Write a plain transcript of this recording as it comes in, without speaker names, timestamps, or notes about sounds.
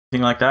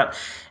like that.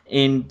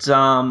 And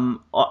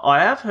I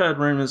have heard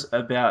rumors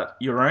about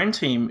your own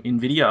team,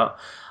 Nvidia,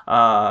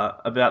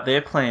 about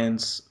their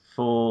plans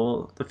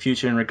for the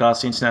future in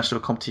regards to international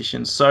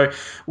competitions. So,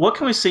 what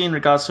can we see in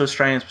regards to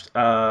Australians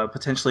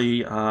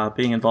potentially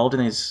being involved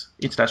in these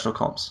international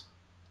comps?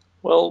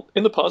 Well,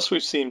 in the past,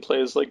 we've seen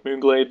players like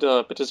Moonglade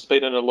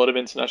participate in a lot of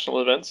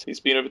international events. He's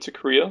been over to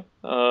Korea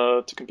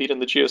to compete in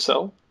the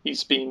GSL.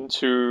 He's been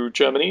to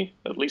Germany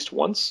at least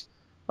once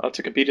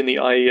to compete in the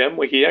IEM,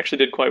 where he actually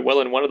did quite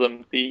well in one of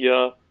them,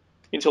 the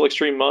Intel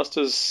Extreme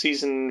Masters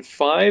Season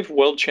 5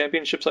 World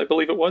Championships, I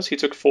believe it was. He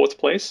took fourth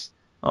place,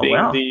 Oh being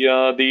wow,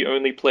 the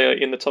only player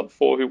in the top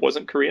four who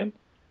wasn't Korean.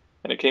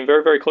 And it came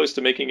very, very close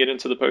to making it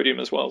into the podium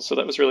as well. So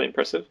that was really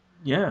impressive.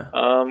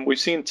 yeah, We've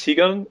seen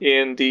Tigun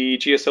in the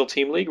GSL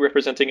Team League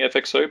representing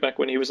FXO back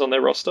when he was on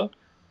their roster.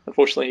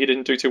 Unfortunately, he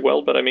didn't do too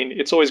well, but I mean,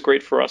 it's always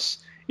great for us,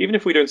 even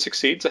if we don't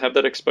succeed, to have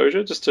that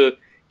exposure just to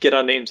get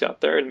our names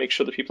out there and make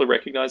sure that people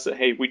recognize that,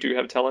 hey, we do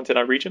have talent in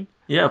our region.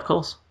 yeah, of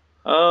course.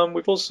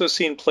 We've also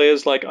seen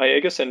players like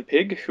Iegus and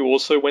Pig, who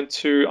also went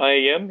to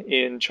IAM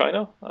in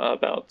China I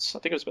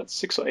think it was about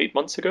 6 or 8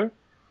 months ago.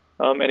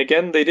 And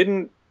again, they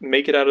didn't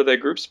make it out of their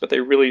groups, but they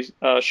really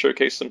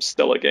showcased some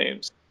stellar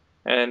games,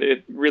 and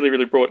it really,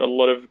 really brought a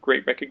lot of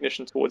great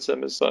recognition towards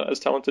them as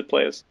talented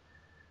players.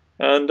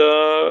 And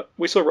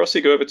we saw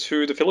Rossi go over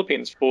to the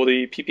Philippines for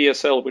the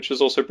PPSL, which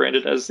is also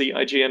branded as the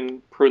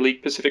IGN Pro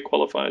League Pacific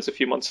qualifiers a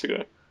few months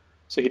ago.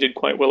 So he did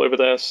quite well over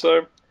there.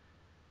 So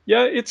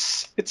yeah,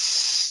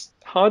 it's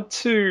hard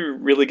to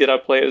really get our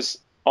players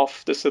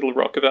off this little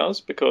rock of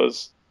ours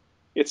because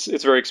it's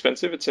very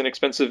expensive. It's an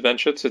expensive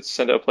venture to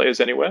send our players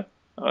anywhere.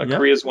 Yeah,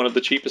 Korea is one of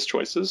the cheapest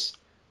choices,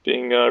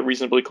 being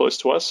reasonably close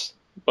to us.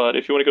 But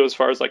if you want to go as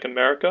far as like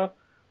America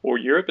or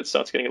Europe, it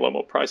starts getting a lot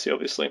more pricey,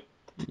 obviously.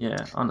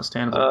 yeah,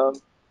 understandable. Um,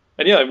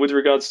 and yeah, with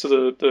regards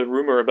to the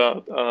rumor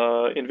about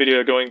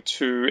Nvidia going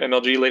to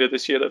MLG later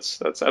this year,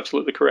 that's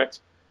absolutely correct.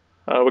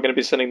 We're going to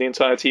be sending the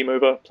entire team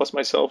over, plus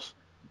myself,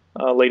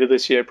 later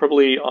this year,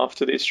 probably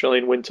after the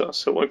Australian winter.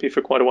 So it won't be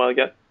for quite a while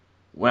yet.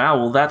 Wow,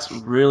 well, that's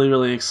really,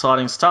 really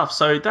exciting stuff.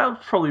 So that would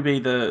probably be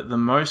the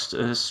most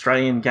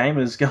Australian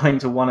gamers going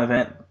to one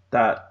event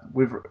that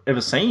we've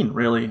ever seen,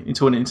 really,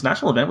 into an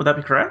international event. Would that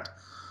be correct?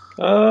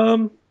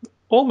 Um,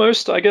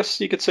 Almost, I guess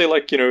you could say,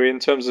 like, in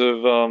terms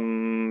of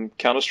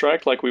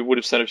Counter-Strike, like we would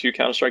have sent a few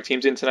Counter-Strike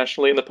teams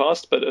internationally in the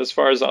past, but as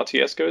far as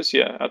RTS goes,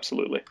 yeah,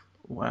 absolutely.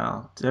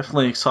 Wow,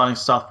 definitely exciting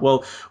stuff.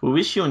 Well, we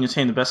wish you and your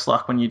team the best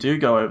luck when you do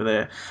go over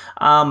there.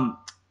 Um,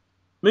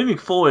 Moving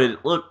forward,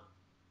 look,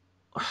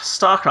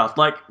 StarCraft,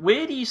 like,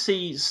 where do you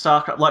see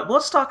StarCraft? Like,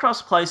 what's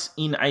StarCraft's place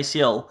in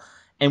ACL,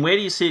 and where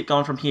do you see it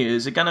going from here?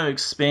 Is it going to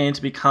expand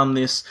to become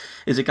this?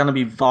 Is it going to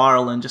be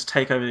viral and just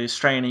take over the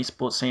Australian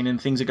esports scene, and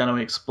things are going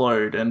to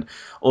explode? And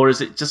or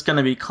is it just going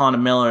to be kind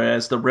of mellow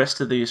as the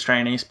rest of the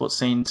Australian esports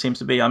scene seems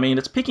to be? I mean,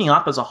 it's picking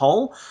up as a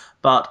whole,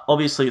 but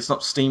obviously it's not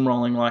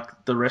steamrolling like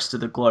the rest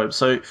of the globe.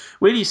 So,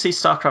 where do you see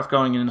StarCraft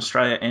going in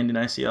Australia and in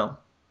ACL?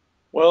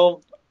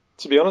 Well,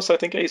 to be honest, I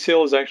think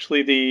ACL is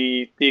actually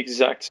the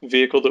exact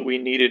vehicle that we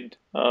needed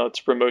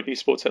to promote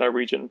esports in our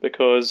region.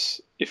 Because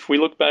if we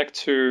look back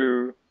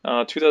to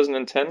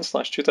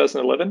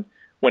 2010/2011,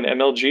 when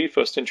MLG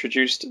first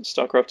introduced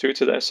StarCraft 2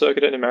 to their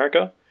circuit in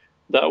America,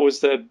 that was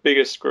their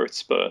biggest growth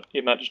spurt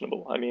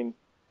imaginable. I mean,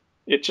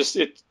 it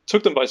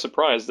took them by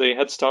surprise. They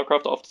had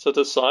StarCraft off to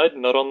the side,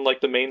 not on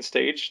like the main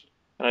stage,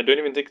 and I don't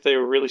even think they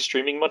were really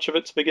streaming much of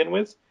it to begin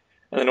with.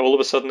 And then all of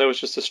a sudden there was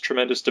just this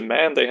tremendous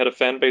demand. They had a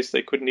fan base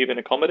they couldn't even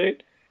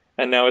accommodate,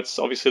 and now it's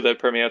obviously their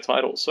premier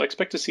title. So I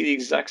expect to see the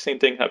exact same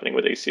thing happening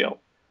with ACL.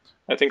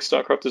 I think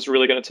StarCraft is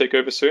really going to take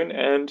over soon,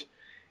 and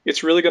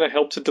it's really going to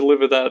help to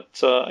deliver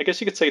that. I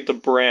guess you could say the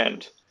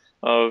brand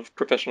of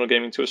professional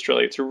gaming to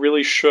Australia to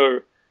really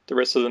show the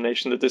rest of the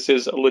nation that this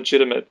is a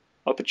legitimate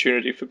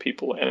opportunity for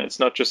people, and it's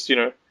not just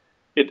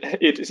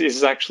it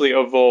is actually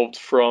evolved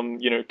from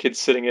kids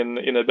sitting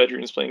in their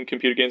bedrooms playing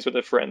computer games with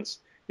their friends.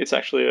 It's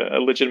actually a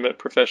legitimate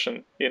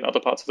profession in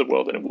other parts of the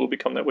world, and it will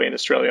become that way in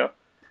Australia.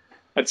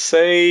 I'd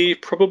say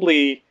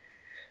probably,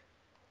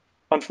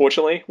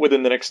 unfortunately,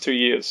 within the next 2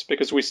 years,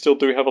 because we still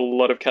do have a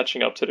lot of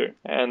catching up to do,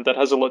 and that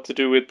has a lot to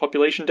do with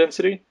population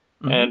density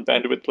Mm-hmm. and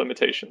bandwidth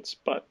limitations.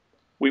 But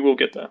we will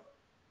get there.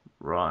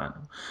 Right.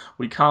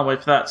 We can't wait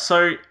for that.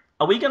 So,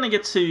 are we going to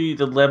get to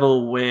the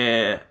level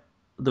where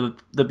the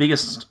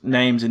biggest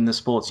names in the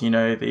sports,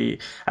 the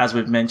as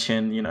we've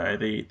mentioned,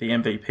 the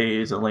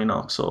MVPs, the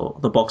Linux or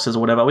the boxers or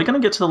whatever, are we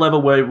going to get to the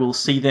level where we'll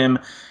see them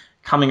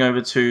coming over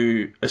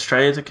to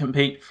Australia to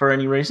compete for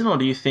any reason, or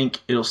do you think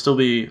it'll still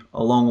be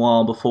a long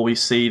while before we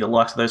see the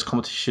likes of those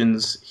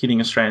competitions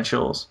hitting Australian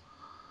shores?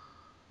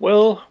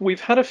 Well,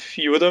 we've had a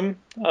few of them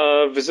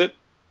visit.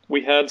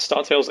 We had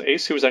StarTale's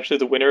Ace, who was actually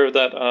the winner of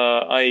that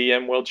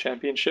IEM World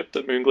Championship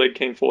that Moonglade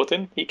came fourth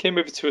in. He came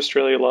over to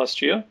Australia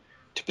last year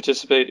to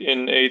participate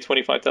in a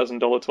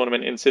 $25,000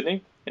 tournament in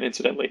Sydney, and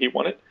incidentally, he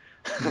won it.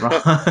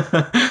 Right.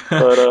 But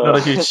Not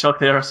a huge shock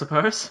there, I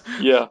suppose.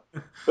 yeah,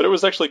 but it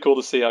was actually cool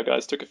to see our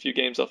guys took a few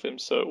games off him,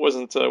 so it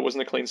wasn't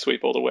a clean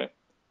sweep all the way.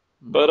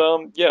 But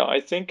Right. yeah, I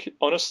think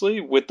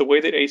honestly, with the way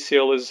that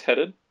ACL is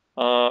headed,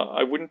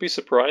 I wouldn't be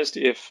surprised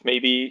if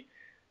maybe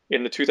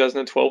in the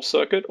 2012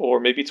 circuit, or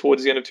maybe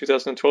towards the end of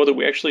 2012, that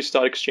we actually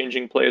start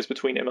exchanging players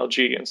between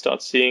MLG and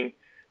start seeing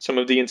some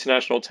of the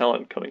international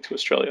talent coming to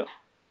Australia.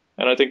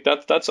 And I think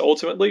that's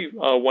ultimately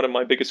one of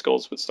my biggest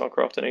goals with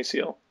StarCraft and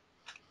ACL.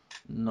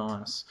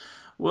 Nice.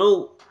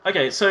 Well,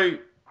 okay, so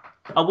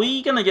are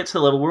we going to get to the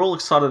level? We're all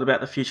excited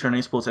about the future in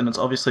esports, and it's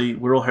obviously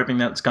we're all hoping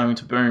that it's going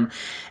to boom.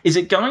 Is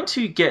it going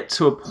to get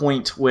to a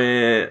point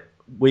where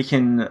we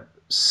can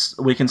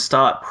we can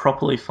start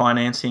properly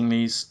financing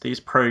these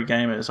pro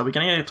gamers? Are we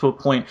going to get to a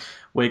point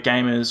where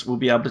gamers will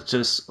be able to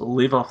just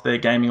live off their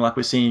gaming like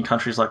we're seeing in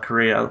countries like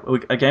Korea?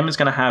 Are gamers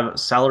going to have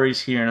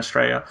salaries here in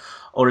Australia,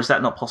 or is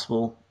that not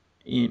possible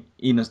in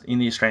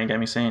the Australian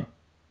gaming scene?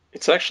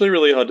 It's actually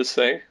really hard to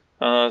say,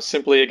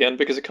 simply again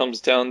because it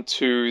comes down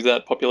to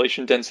that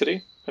population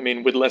density. I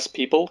mean, with less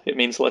people, it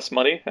means less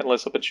money and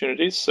less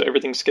opportunities, so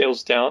everything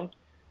scales down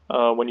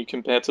when you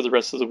compare to the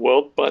rest of the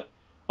world. But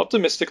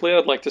optimistically,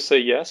 I'd like to say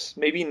yes.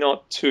 Maybe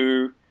not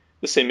to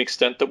the same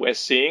extent that we're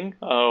seeing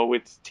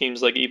with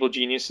teams like Evil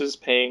Geniuses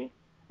paying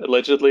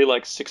allegedly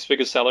like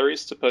six-figure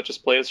salaries to purchase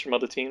players from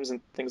other teams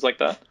and things like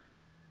that.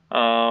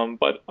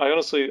 But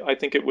I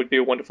think it would be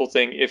a wonderful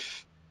thing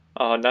if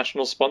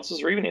national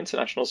sponsors or even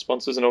international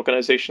sponsors and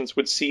organizations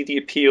would see the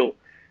appeal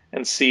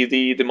and see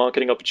the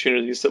marketing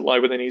opportunities that lie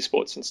within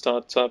esports and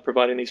start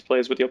providing these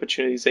players with the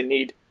opportunities they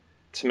need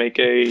to make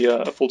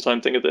a full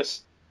time thing of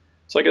this.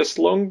 So I guess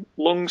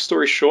long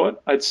story short,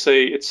 I'd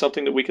say it's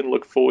something that we can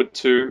look forward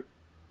to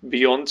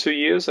beyond 2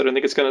 years. I don't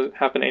think it's going to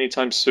happen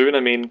anytime soon. I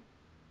mean,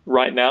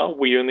 right now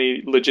we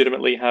only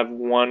legitimately have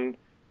one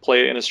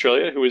player in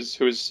Australia who is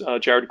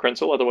Jared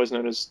Krenzel, otherwise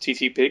known as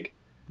TT Pig,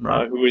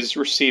 Right. who is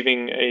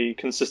receiving a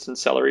consistent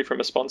salary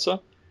from a sponsor,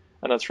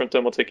 and that's from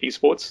Thermaltake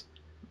Esports.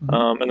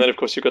 Mhm. And then of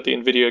course you've got the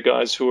Nvidia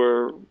guys who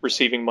are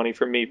receiving money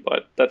from me,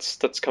 but that's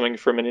coming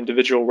from an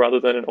individual rather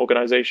than an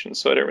organization,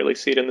 so I don't really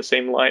see it in the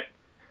same light.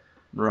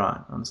 Right,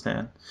 I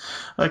understand.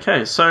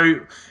 Okay, so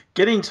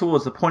getting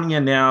towards the pointy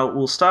end now,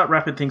 we'll start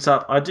wrapping things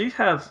up. I do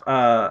have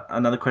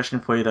another question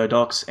for you, though,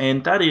 Docs,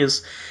 and that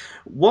is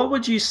what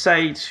would you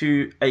say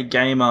to a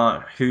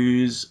gamer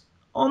who's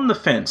on the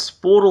fence,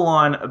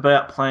 borderline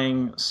about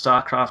playing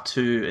StarCraft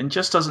 2, and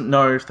just doesn't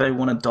know if they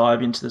want to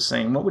dive into the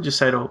scene? What would you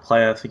say to a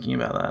player thinking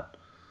about that?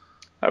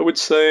 I would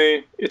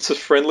say it's a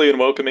friendly and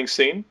welcoming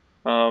scene.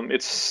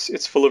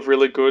 It's full of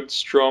really good,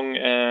 strong,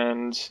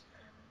 and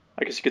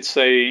I guess you could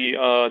say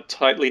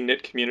tightly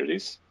knit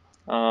communities.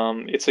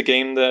 It's a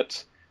game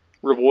that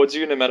rewards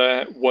you no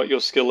matter what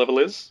your skill level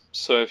is.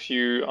 So if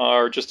you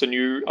are just a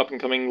new up and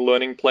coming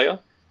learning player,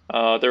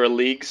 there are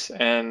leagues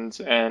and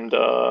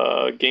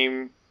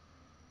game,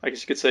 I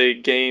guess you could say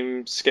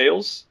game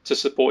scales to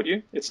support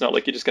you. It's not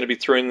like you're just going to be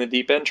thrown in the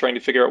deep end trying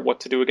to figure out what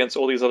to do against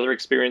all these other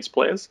experienced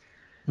players.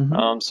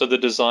 Mm-hmm. So the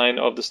design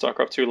of the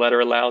StarCraft 2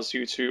 ladder allows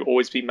you to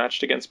always be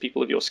matched against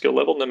people of your skill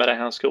level, no matter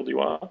how skilled you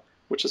are,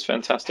 which is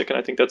fantastic. And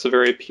I think that's a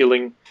very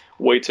appealing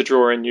way to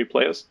draw in new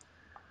players.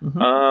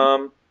 Mm-hmm.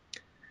 Um,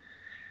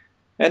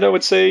 and I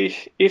would say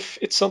if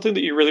it's something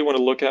that you really want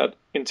to look at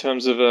in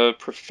terms of a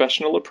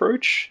professional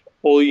approach,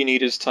 all you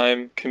need is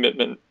time,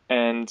 commitment,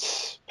 and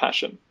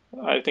passion.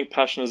 I think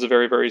passion is a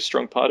very, very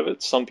strong part of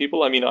it. Some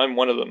people, I mean, I'm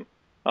one of them.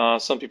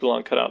 Some people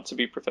aren't cut out to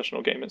be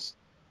professional gamers.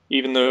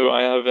 Even though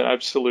I have an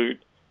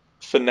absolute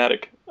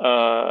fanatic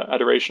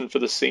adoration for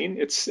the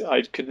scene,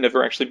 I could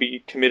never actually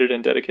be committed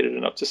and dedicated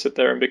enough to sit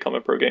there and become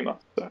a pro gamer.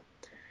 So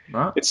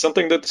Right. it's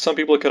something that some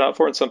people are cut out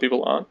for and some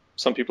people aren't.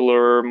 Some people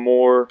are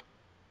more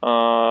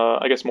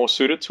I guess more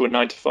suited to a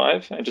 9 to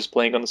 5 and just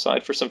playing on the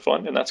side for some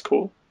fun, and that's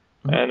cool.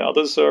 Mm-hmm. And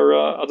others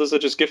are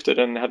just gifted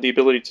and have the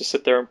ability to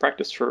sit there and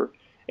practice for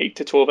 8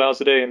 to 12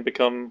 hours a day and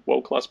become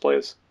world class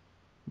players.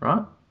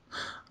 Right.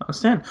 I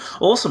understand.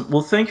 Awesome.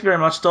 Well, thank you very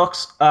much,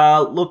 Docs.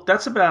 Look,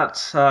 that's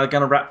about going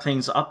to wrap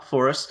things up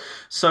for us.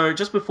 So,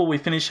 just before we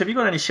finish, have you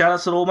got any shout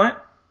outs at all, mate?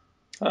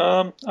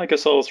 I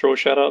guess I'll throw a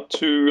shout out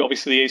to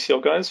obviously the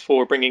ACL guys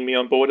for bringing me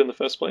on board in the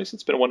first place.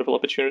 It's been a wonderful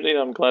opportunity, and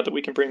I'm glad that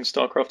we can bring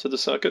StarCraft to the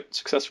circuit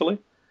successfully.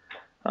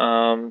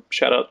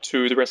 Shout out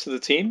to the rest of the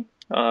team,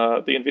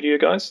 the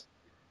Nvidia guys,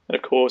 and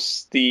of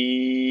course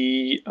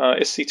the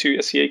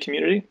SC2 SEA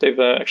community. They've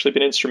actually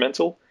been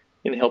instrumental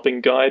in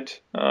helping guide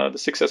the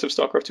success of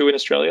StarCraft 2 in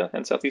Australia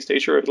and Southeast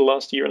Asia over the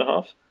last year and a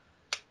half.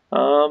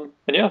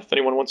 And yeah, if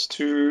anyone wants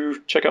to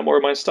check out more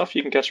of my stuff,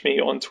 you can catch me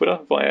on Twitter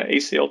via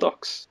ACL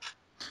Dox.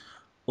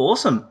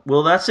 Awesome.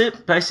 Well, that's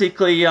it.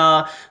 Basically,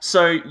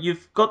 so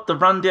you've got the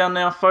rundown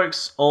now,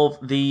 folks, of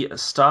the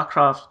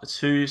StarCraft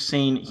 2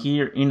 scene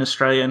here in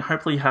Australia, and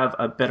hopefully you have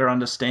a better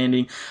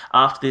understanding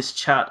after this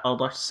chat. I'd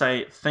like to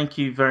say thank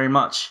you very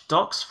much,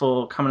 Docs,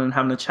 for coming and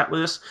having a chat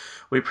with us.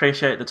 We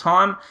appreciate the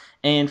time.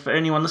 And for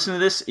anyone listening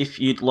to this, if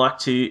you'd like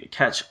to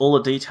catch all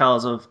the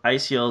details of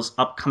ACL's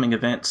upcoming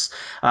events,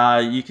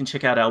 you can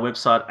check out our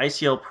website,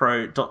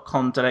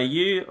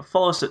 aclpro.com.au.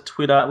 Follow us at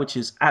Twitter, which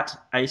is at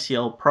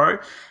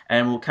ACLPro,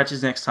 and we'll catch you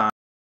next time.